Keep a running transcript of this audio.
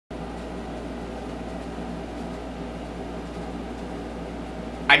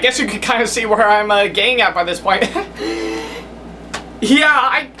I guess you can kind of see where I'm getting at by this point.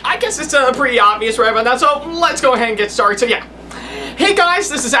 Yeah, I guess it's pretty obvious right about now, so let's go ahead and get started. So yeah. Hey guys,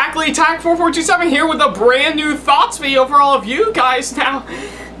 this is Ackleyattack4427 here with a brand new thoughts video for all of you guys. Now,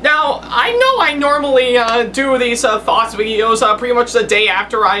 I know I normally do these thoughts videos pretty much the day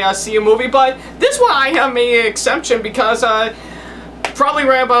after I see a movie, but this one I have made an exception because probably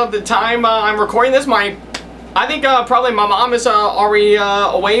right about the time I'm recording this, I think probably my mom is already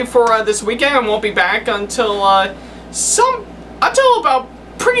away for this weekend and won't be back until about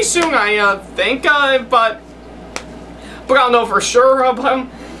pretty soon, I think, but I don't know for sure.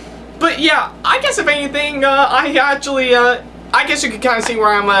 But yeah, I guess if anything, I guess you can kind of see where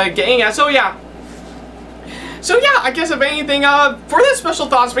I'm getting at. So yeah, I guess if anything, for this special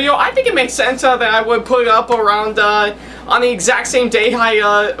thoughts video, I think it makes sense that I would put it up around on the exact same day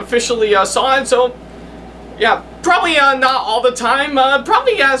I officially saw it. So yeah, probably not all the time,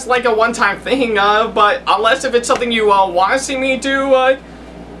 probably as like a one-time thing, but unless if it's something you want to see me do,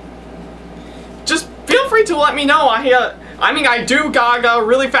 just feel free to let me know. I mean, I do got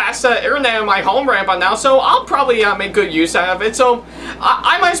really fast internet in my home right about now, so I'll probably make good use out of it. So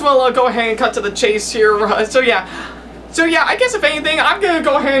I might as well go ahead and cut to the chase here. So yeah, I guess if anything, I'm gonna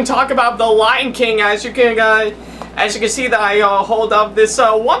go ahead and talk about The Lion King. As you can see that I hold up this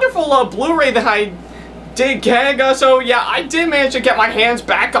wonderful Blu-ray that I did get. So yeah, I did manage to get my hands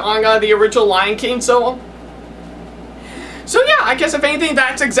back on the original Lion King. So yeah, I guess if anything,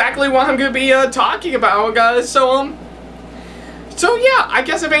 that's exactly what I'm gonna be talking about, guys. So yeah, I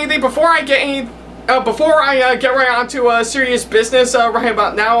guess if anything, before I get right on to serious business right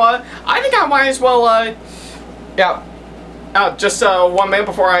about now, I think I might as well yeah, just 1 minute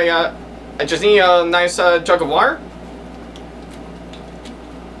before I just need a nice jug of water.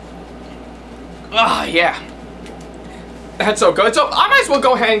 Ah, yeah, that's so good. So I might as well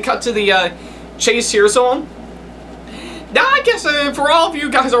go ahead and cut to the chase here. So now, I guess for all of you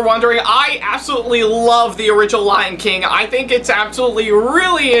guys are wondering, I absolutely love the original Lion King. I think it's absolutely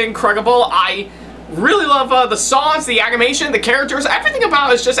really incredible. I really love the songs, the animation, the characters, everything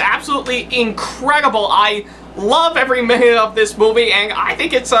about it is just absolutely incredible. I love every minute of this movie, and I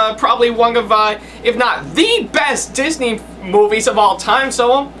think it's probably one of, if not the best Disney movies of all time.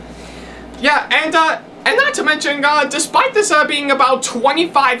 So, yeah, and not to mention, despite this being about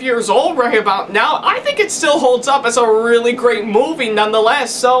 25 years old right about now, I think it still holds up as a really great movie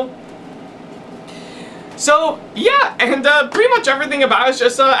nonetheless. So yeah, and pretty much everything about it is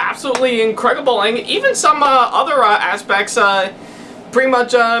just absolutely incredible, and even some other aspects, pretty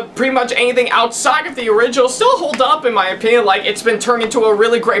much anything outside of the original still hold up in my opinion. Like, it's been turned into a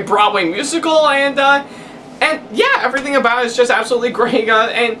really great Broadway musical, and yeah, everything about it is just absolutely great,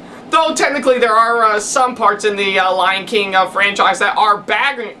 and though technically there are some parts in the Lion King franchise that are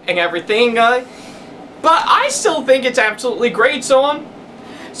bad and everything, but I still think it's absolutely great. So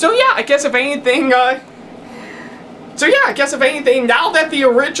yeah, I guess if anything, now that the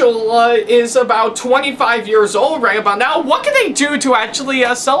original is about 25 years old right about now, what can they do to actually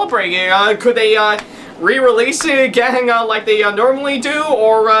celebrate it? Could they re-release it again like they normally do,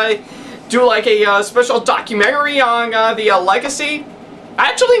 or do like a special documentary on the legacy?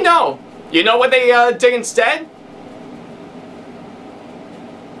 Actually, no. You know what they did instead?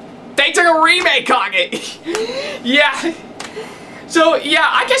 They took a remake on it. Yeah. So, yeah,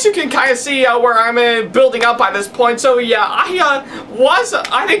 I guess you can kind of see where I'm building up by this point. So, yeah,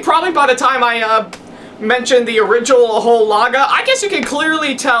 I think probably by the time I mentioned the original whole Laga, I guess you can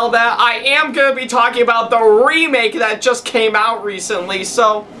clearly tell that I am going to be talking about the remake that just came out recently.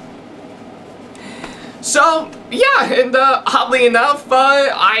 So yeah, and oddly enough,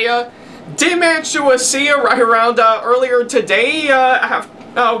 I did manage to see it right around earlier today, yeah,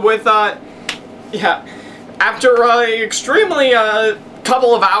 after extremely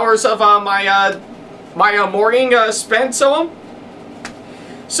couple of hours of my morning spent. So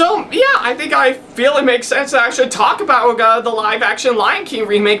yeah, I think I feel it makes sense that I should talk about the live-action Lion King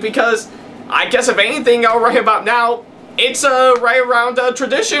remake, because I guess if anything, right about now, it's right around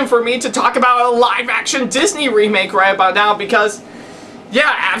tradition for me to talk about a live-action Disney remake right about now, because, yeah,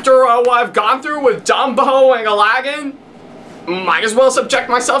 after what I've gone through with Dumbo and Aladdin, might as well subject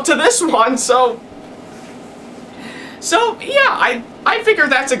myself to this one. So yeah, I figure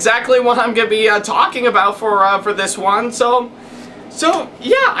that's exactly what I'm gonna be talking about for this one. So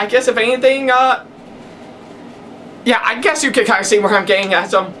yeah, I guess if anything, yeah, I guess you can kind of see where I'm getting at.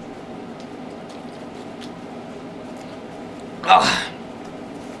 So.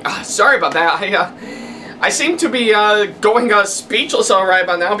 Sorry about that. I seem to be going speechless right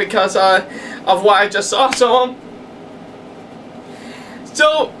about now because of what I just saw. So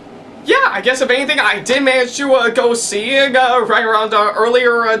So, yeah, I guess if anything, I did manage to go see it right around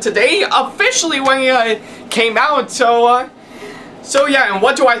earlier today, officially when it came out. So yeah, and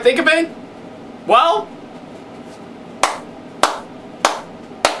what do I think of it? Well,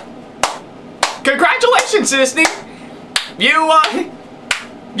 congratulations, Disney!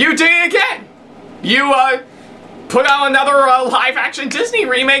 You did it again! You, put out another live-action Disney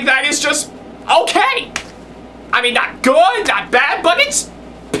remake that is just okay! I mean, not good, not bad, but it's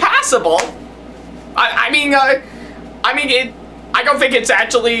passable. I don't think it's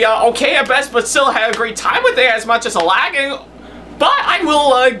actually okay at best, but still had a great time with it as much as a lagging. But I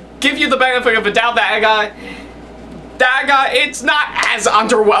will give you the benefit of the doubt that it's not as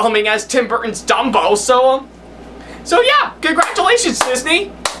underwhelming as Tim Burton's Dumbo. So yeah, congratulations,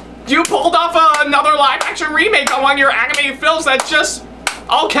 Disney. You pulled off another live-action remake on one of your animated films that's just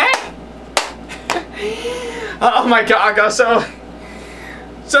okay. Oh my god, so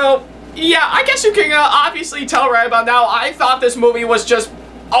yeah, I guess you can obviously tell right about now, I thought this movie was just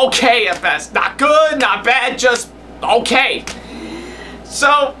okay at best. Not good, not bad, just okay.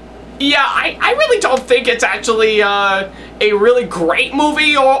 So, yeah, I really don't think it's actually a really great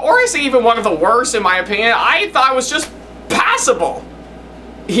movie, or is it even one of the worst in my opinion. I thought it was just passable.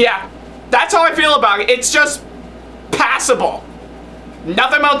 Yeah, that's how I feel about it. It's just passable.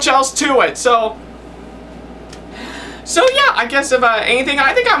 Nothing much else to it, so yeah, I guess if anything,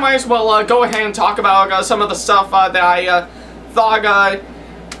 I think I might as well go ahead and talk about some of the stuff that I thought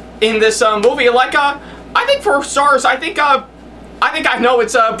in this movie. Like, I think for starters, I think I know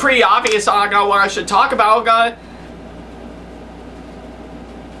it's pretty obvious on what I should talk about.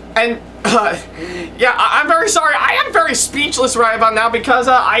 Yeah, I'm very sorry. I am very speechless right about now because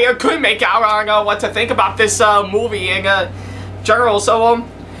I couldn't make out on what to think about this movie in general. So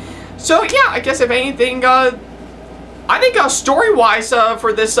yeah, I guess if anything, I think story-wise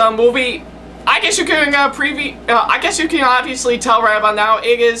for this movie, I guess you can I guess you can obviously tell right about now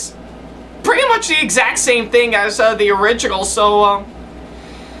it is pretty much the exact same thing as the original. So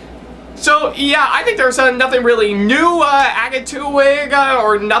yeah, I think there's nothing really new added to it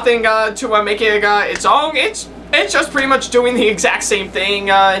or nothing to make it its own. It's just pretty much doing the exact same thing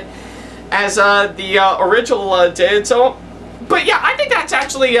as the original did. So. But yeah, I think that's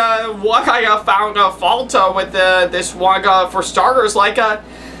actually what I found fault with this one for starters.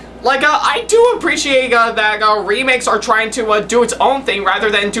 I do appreciate that remakes are trying to do its own thing rather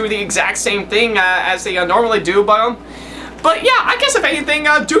than do the exact same thing as they normally do. But yeah, I guess if anything,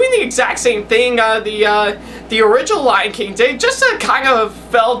 doing the exact same thing the original Lion King did just kind of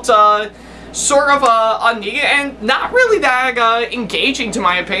felt sort of unneeded and not really that engaging to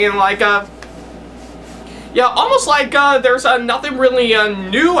my opinion. Yeah, almost like there's nothing really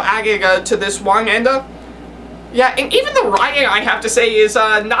new added to this one, and yeah, and even the writing, I have to say, is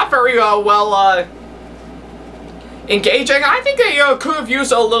not very well engaging. I think they could have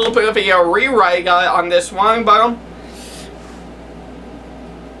used a little bit of a rewrite on this one, but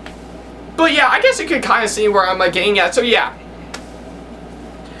yeah, I guess you can kind of see where I'm getting at. So yeah,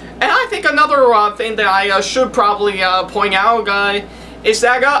 and I think another thing that I should probably point out is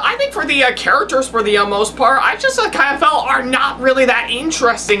that I think for the characters, for the most part, I just kind of felt are not really that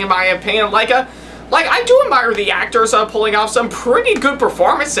interesting in my opinion. Like I do admire the actors pulling off some pretty good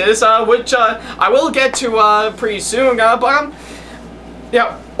performances, which I will get to pretty soon. But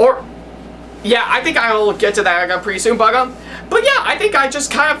yeah, I think I will get to that pretty soon. But yeah, I think I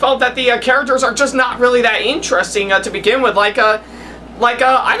just kind of felt that the characters are just not really that interesting to begin with. I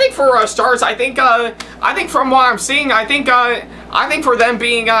think for starters, I think from what I'm seeing, I think for them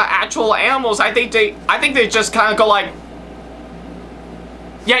being actual animals, I think they just kind of go like,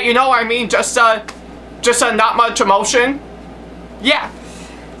 yeah, you know what I mean, just not much emotion. Yeah.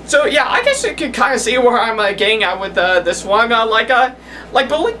 So yeah, I guess you can kind of see where I'm getting at with this one. I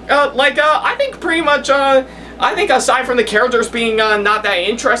think pretty much I think aside from the characters being not that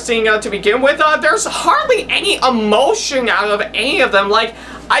interesting to begin with, there's hardly any emotion out of any of them. Like,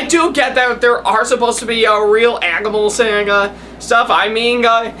 I do get that there are supposed to be real animals and stuff. I mean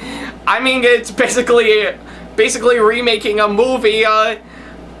it's basically remaking a movie,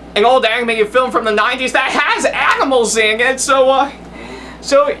 an old animated film from the 90s that has animals in it. So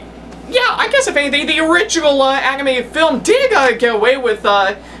yeah, I guess if anything, the original animated film did get away with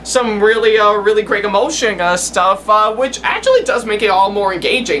some really great emotion stuff, which actually does make it all more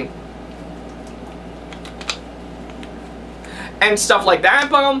engaging and stuff like that.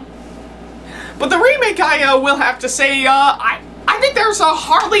 But the remake, I will have to say, I think there's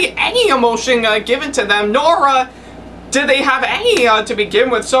hardly any emotion given to them, nor did they have any to begin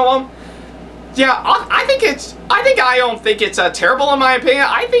with. So yeah, I don't think it's terrible in my opinion.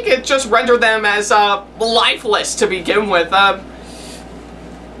 I think it just rendered them as lifeless to begin with. But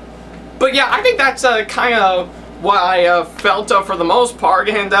yeah, I think that's kind of what I felt for the most part,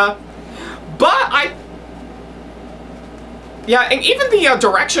 and yeah, and even the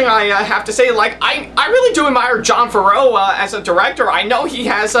direction, I have to say, like, I really do admire Jon Favreau as a director. I know he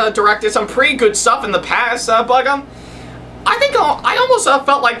has directed some pretty good stuff in the past, but I think I almost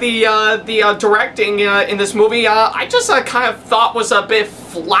felt like the directing in this movie, I just kind of thought was a bit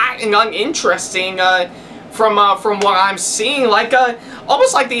flat and uninteresting from what I'm seeing. Like,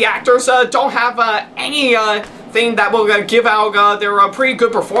 almost like the actors don't have any thing that will give out their pretty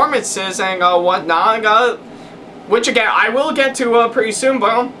good performances and whatnot. Which again, I will get to pretty soon,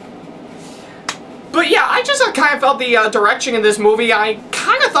 but yeah, I just kind of felt the direction in this movie, I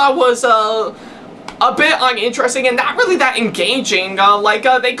kind of thought was a bit uninteresting and not really that engaging.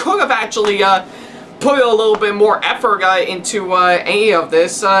 They could have actually put a little bit more effort into any of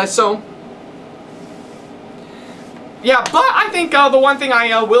this, so yeah, but I think the one thing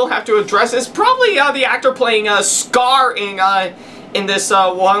I will have to address is probably the actor playing Scar in this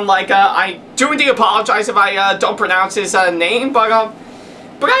one. Like, I do indeed apologize if I don't pronounce his name, but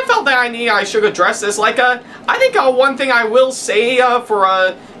I felt that I should address this. Like, I think one thing I will say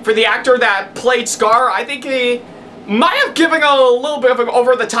for the actor that played Scar, I think he might have given a little bit of an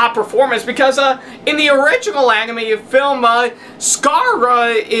over-the-top performance, because in the original animated film, Scar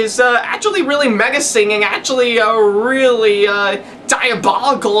is actually really menacing and actually really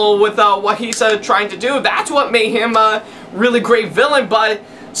diabolical with what he's trying to do. That's what made him a really great villain, but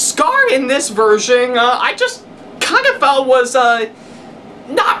Scar in this version, I just kind of felt was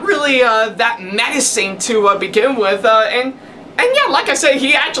not really that menacing to begin with, and yeah, like I said,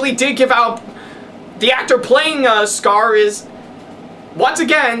 he actually did give out. The actor playing Scar is, once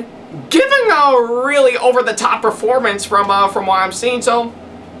again, giving a really over-the-top performance from what I'm seeing. So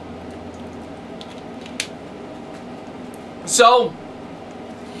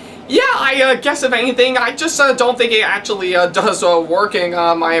yeah, I guess if anything, I just don't think it actually does work in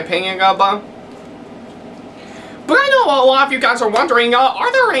my opinion. But I know a lot of you guys are wondering,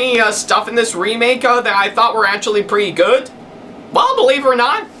 are there any stuff in this remake that I thought were actually pretty good? Well, believe it or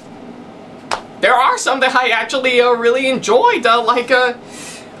not, there are some that I actually really enjoyed. I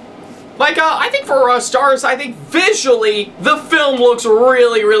think for starters, I think visually the film looks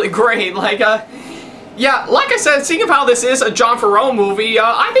really, really great. Yeah, like I said, seeing how this is a Jon Favreau movie,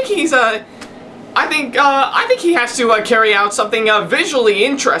 I think he's I think he has to carry out something visually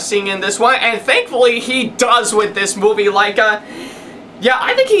interesting in this one, and thankfully he does with this movie. Yeah,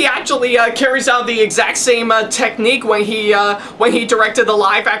 I think he actually carries out the exact same technique when he directed the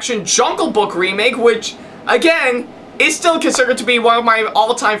live-action Jungle Book remake, which, again, is still considered to be one of my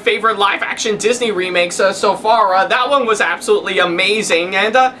all-time favorite live-action Disney remakes so far. That one was absolutely amazing,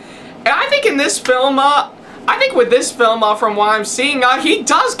 and I think in this film, with this film, from what I'm seeing, he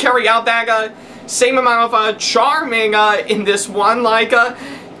does carry out that same amount of charming in this one.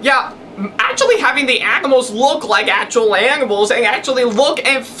 Yeah, actually having the animals look like actual animals and actually look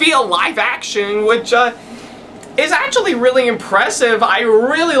and feel live action, which is actually really impressive. I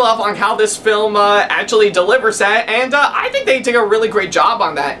really love on how this film actually delivers that, and I think they did a really great job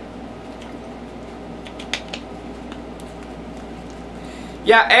on that.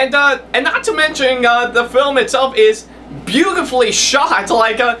 Yeah, and not to mention the film itself is beautifully shot.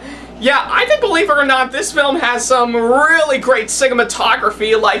 Yeah, I think, believe it or not, this film has some really great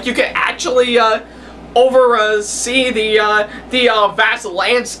cinematography. You can actually oversee the vast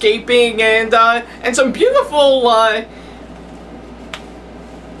landscaping and some beautiful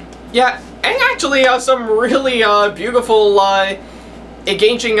yeah, and actually some really beautiful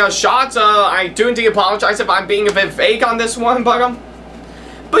engaging shots. I do indeed apologize if I'm being a bit vague on this one,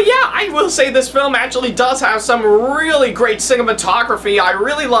 but yeah, I will say this film actually does have some really great cinematography. I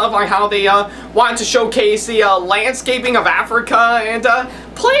really love how they wanted to showcase the landscaping of Africa and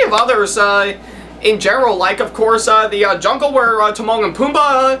plenty of others in general. Of course, the jungle where Timon and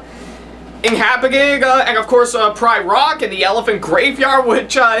Pumbaa inhabited, and of course Pride Rock and the elephant graveyard,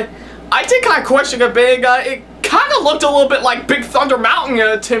 which I did kind of question a bit. It kind of looked a little bit like Big Thunder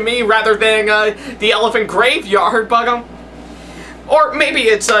Mountain to me rather than the elephant graveyard, but or maybe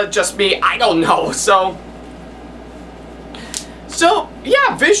it's just me, I don't know. So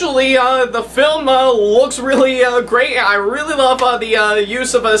yeah, visually the film looks really great. I really love the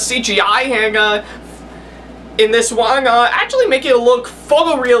use of CGI and in this one, actually making it look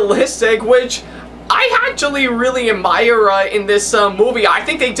photorealistic, which I actually really admire in this movie. I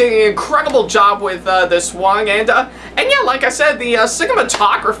think they did an incredible job with this one, and yeah, like I said, the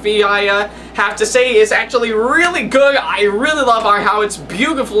cinematography, I have to say, is actually really good. I really love how it's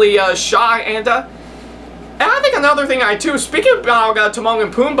beautifully shot, and I think another thing speaking about Timon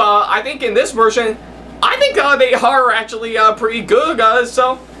and Pumbaa, I think in this version, I think they are actually pretty good,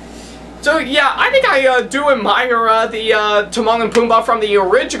 So yeah, I think I do admire the Timon and Pumbaa from the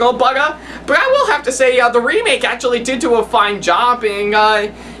original, but I will have to say the remake actually did do a fine job in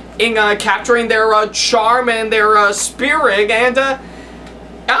capturing their charm and their spirit, and I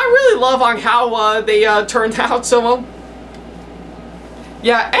really love on how they turned out. So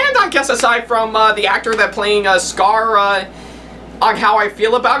yeah, and I guess aside from the actor that playing Scar, on how I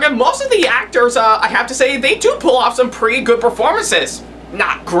feel about him, most of the actors, I have to say, they do pull off some pretty good performances.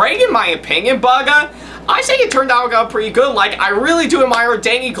 Not great in my opinion, but I say it turned out pretty good. Like, I really do admire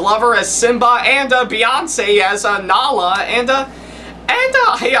Danny Glover as Simba and Beyonce as Nala, and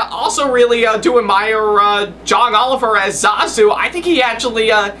I also really do admire John Oliver as Zazu. I think he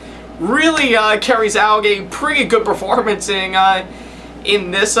actually really carries out a pretty good performance in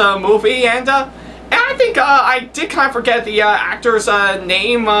this movie, and I think I did kind of forget the actor's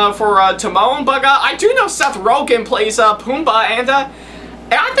name for Timon, but I do know Seth Rogen plays Pumbaa, and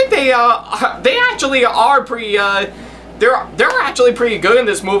I think they actually are pretty, they're actually pretty good in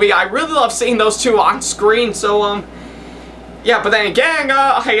this movie. I really love seeing those two on screen, so, yeah, but then again,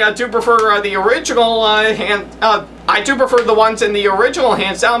 I do prefer the original, I do prefer the ones in the original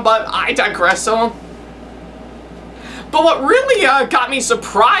hands down, but I digress, so. But what really got me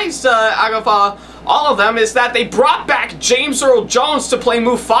surprised out of all of them is that they brought back James Earl Jones to play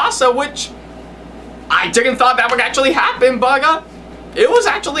Mufasa, which I didn't thought that would actually happen, but it was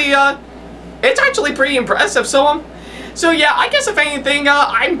actually, it's actually pretty impressive, so yeah, I guess if anything,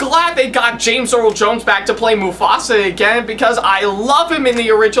 I'm glad they got James Earl Jones back to play Mufasa again, because I love him in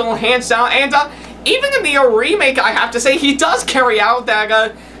the original hands down, and even in the remake, I have to say, he does carry out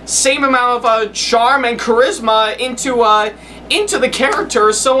that same amount of charm and charisma into the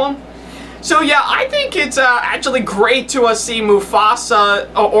character, so yeah, I think it's actually great to see Mufasa,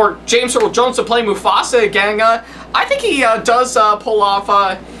 or James Earl Jones to play Mufasa again. I think he does pull off,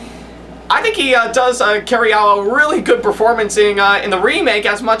 I think he does carry out a really good performance in the remake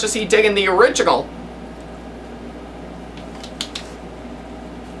as much as he did in the original.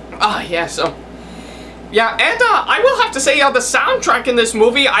 Yeah, so. Yeah, and I will have to say, the soundtrack in this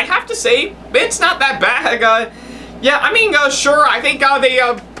movie, I have to say, it's not that bad. Yeah, I mean, sure, I think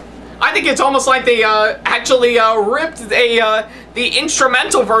I think it's almost like they actually ripped the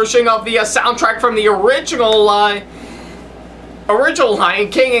instrumental version of the soundtrack from the original Lion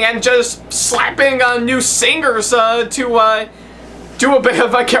King and just slapping new singers to do a bit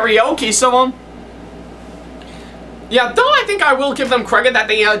of a karaoke. So yeah, though I think I will give them credit that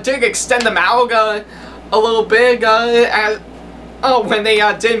they did extend them out a little bit when they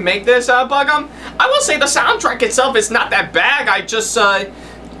did make this. But I will say the soundtrack itself is not that bad.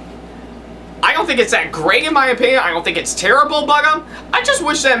 I don't think it's that great in my opinion. I don't think it's terrible, but I just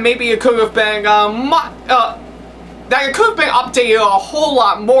wish that maybe it could have been that it could have been updated a whole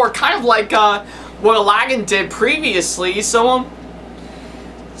lot more, kind of like what Aladdin did previously. So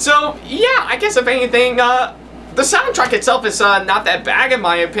yeah, I guess if anything, the soundtrack itself is not that bad in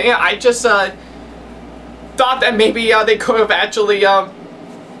my opinion. I just thought that maybe they could have actually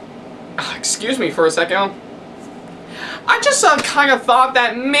excuse me for a second. I just kind of thought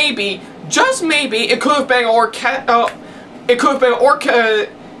that maybe, just maybe, it could have been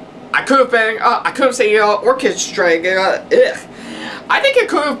I couldn't say orchestra. I think it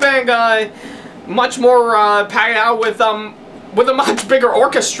could have been much more packed out with a much bigger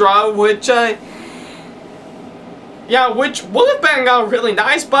orchestra, which yeah, which would have been really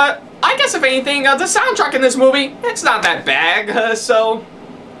nice. But I guess if anything, the soundtrack in this movie, it's not that bad. So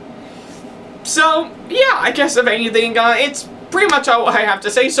yeah, I guess if anything, it's pretty much all I have to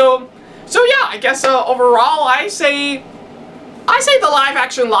say. So yeah, I guess overall, I say the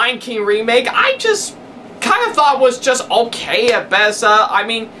live-action Lion King remake, I just kind of thought was just okay at best. I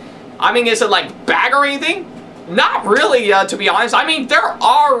mean, is it like bad or anything? Not really, to be honest. I mean, there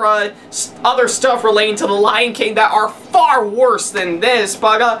are other stuff relating to the Lion King that are far worse than this,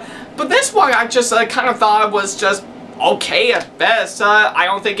 but this one I just kind of thought was just okay at best. I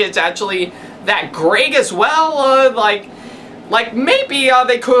don't think it's actually that great as well. Like maybe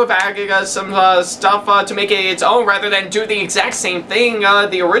they could have added some stuff to make it its own rather than do the exact same thing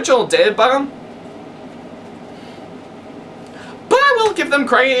the original did, but I will give them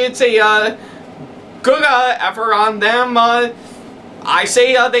credit. It's a good effort on them. I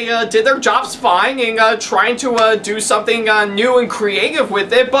say they did their jobs fine in trying to do something new and creative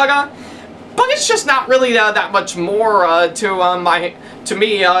with it, but it's just not really that much more to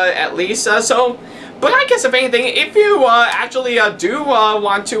me at least. So, but I guess if anything, if you actually do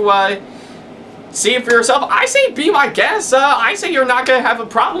want to see it for yourself, I say be my guest. I say you're not gonna have a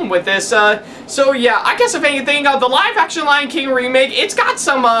problem with this. So yeah, I guess if anything, the live-action Lion King remake, it's got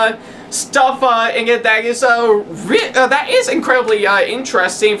some stuff in it that is incredibly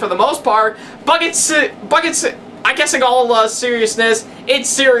interesting for the most part. But it's I guess in all seriousness, it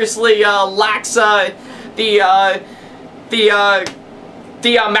seriously lacks the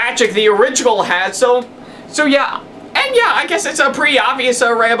magic the original had. So yeah. And yeah, I guess it's pretty obvious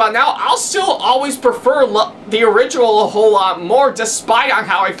right about now. I'll still always prefer the original a whole lot more, despite on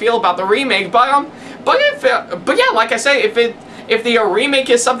how I feel about the remake. But yeah, like I say, if the remake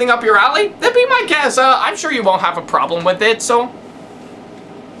is something up your alley, then be my guest. I'm sure you won't have a problem with it. So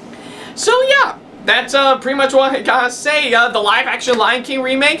yeah, that's pretty much what I gotta say. The live-action Lion King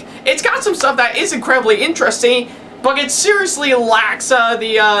remake, it's got some stuff that is incredibly interesting, but it seriously lacks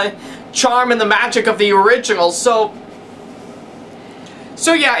the charm and the magic of the original. So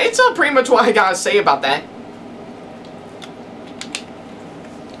yeah, it's pretty much what I gotta say about that.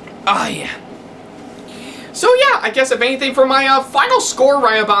 Oh yeah. So yeah, I guess if anything, for my final score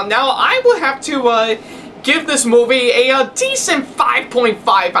right about now, I would have to give this movie a decent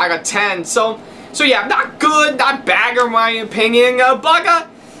 5.5 out of 10. So yeah, not good, not bad in my opinion, but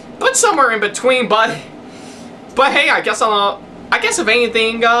somewhere in between. But hey, I guess if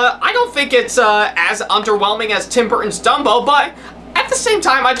anything, I don't think it's as underwhelming as Tim Burton's Dumbo, but at the same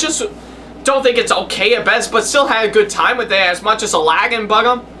time, I just don't think it's okay at best, but still had a good time with it as much as a lagging, but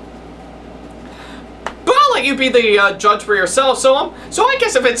I'll let you be the judge for yourself. So I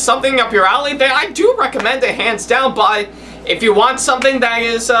guess if it's something up your alley, then I do recommend it hands down. But if you want something that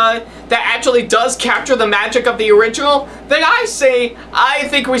is that actually does capture the magic of the original, then I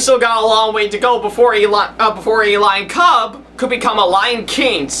think we still got a long way to go before a lion cub could become a Lion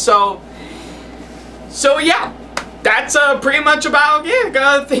King. So yeah. That's pretty much about it.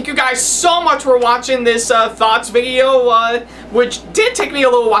 Thank you guys so much for watching this thoughts video, which did take me a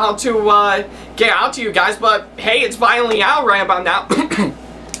little while to get out to you guys, but hey, it's finally out right about now.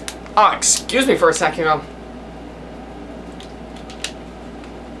 Oh, excuse me for a second.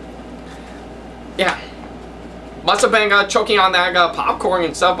 Yeah, must have been choking on that popcorn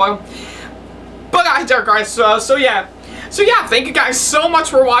and stuff, but I digress. So yeah. So yeah, thank you guys so much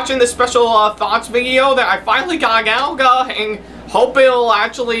for watching this special thoughts video that I finally got out, and hope it'll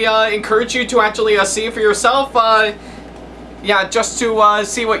actually encourage you to actually see it for yourself. Yeah, just to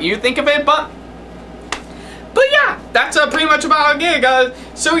see what you think of it. But yeah, that's pretty much about it.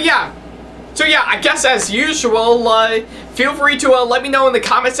 So yeah, I guess as usual, feel free to let me know in the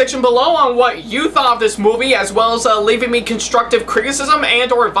comment section below on what you thought of this movie, as well as leaving me constructive criticism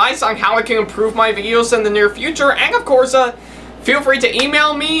and or advice on how I can improve my videos in the near future. And of course, feel free to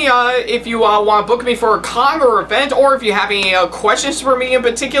email me if you want to book me for a con or event, or if you have any questions for me in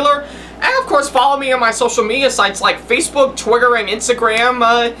particular. And of course, follow me on my social media sites like Facebook, Twitter, and Instagram,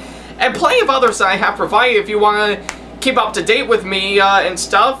 and plenty of others that I have provided if you want to keep up to date with me and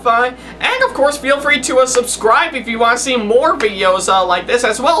stuff. And of course, feel free to subscribe if you want to see more videos like this,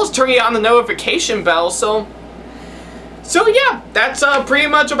 as well as turning on the notification bell. So yeah, that's pretty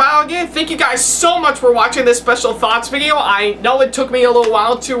much about it. Thank you guys so much for watching this special thoughts video. I know it took me a little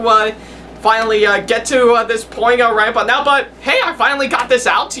while to finally get to this point right about now, but hey, I finally got this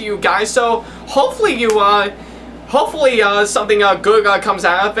out to you guys. So hopefully something good comes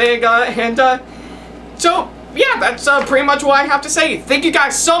out of it. And so yeah, that's pretty much what I have to say. Thank you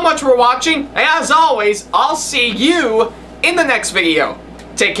guys so much for watching, and as always, I'll see you in the next video.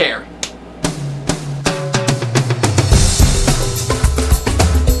 Take care.